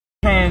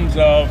terms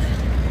of,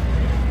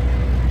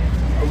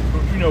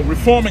 you know,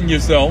 reforming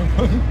yourself,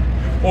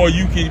 or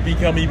you can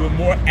become even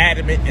more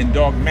adamant and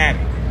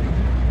dogmatic.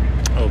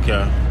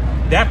 Okay.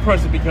 That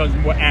person becomes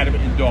more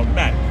adamant and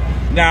dogmatic.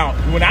 Now,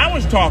 when I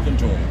was talking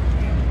to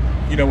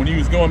him, you know, when he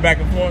was going back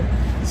and forth,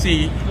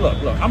 see, look,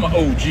 I'm an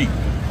OG.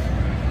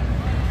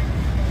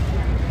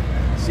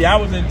 See, I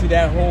was into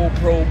that whole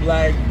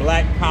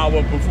black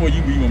power before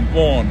you were even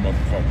born,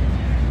 motherfucker.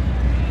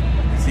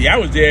 See, I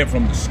was there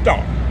from the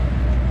start.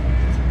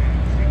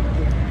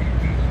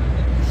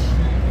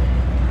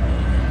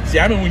 See,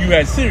 I mean when you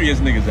had serious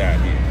niggas out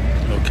here.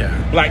 Okay.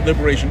 Black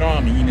Liberation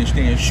Army, you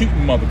understand, shooting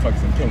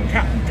motherfuckers and killing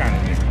cotton kind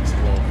of niggas.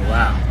 Oh,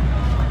 wow.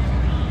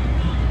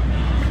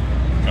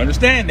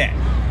 Understand that?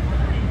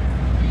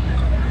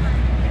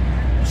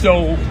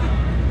 So,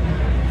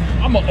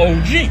 I'm an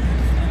OG.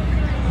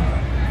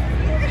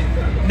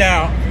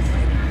 Now,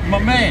 my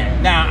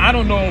man, I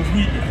don't know if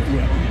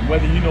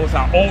whether he knows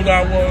how old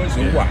I was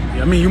or what.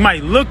 I mean, you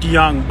might look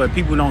young, but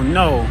people don't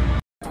know.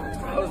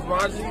 That was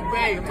Raji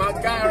Bay, my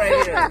guy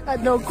right here.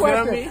 No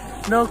question.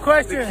 No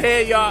question.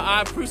 Hey, y'all,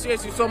 I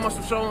appreciate you so much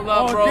for showing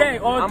love, all bro. Day,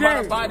 all I'm day.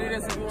 about to buy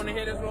this if you want to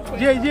hear this real quick.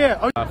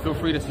 Yeah. Feel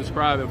free to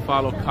subscribe and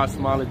follow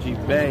Cosmology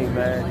Bay,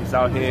 man. He's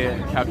out here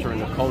capturing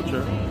the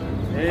culture.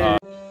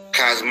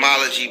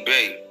 Cosmology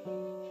Bay.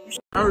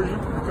 I heard you.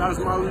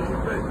 Cosmology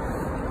Bay.